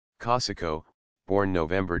Kossisko, born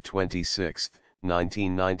November 26,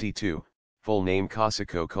 1992, full name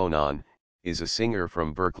Kossisko Conan, is a singer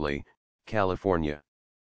from Berkeley, California.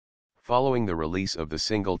 Following the release of the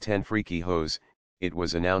single 10 Freaky Hoes, it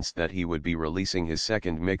was announced that he would be releasing his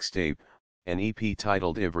second mixtape, an EP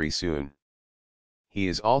titled Every Soon. He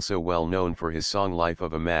is also well known for his song Life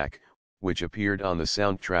of a Mac, which appeared on the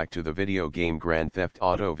soundtrack to the video game Grand Theft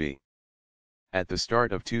Auto V. At the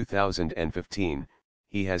start of 2015,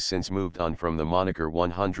 he has since moved on from the moniker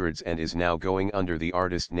 100s and is now going under the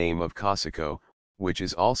artist name of Kossisko, which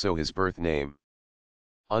is also his birth name.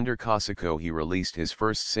 Under Kossisko he released his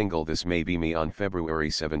first single This May Be Me on February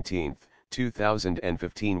 17,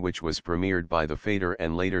 2015, which was premiered by The Fader,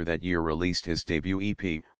 and later that year released his debut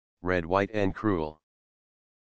EP, Red White and Cruel.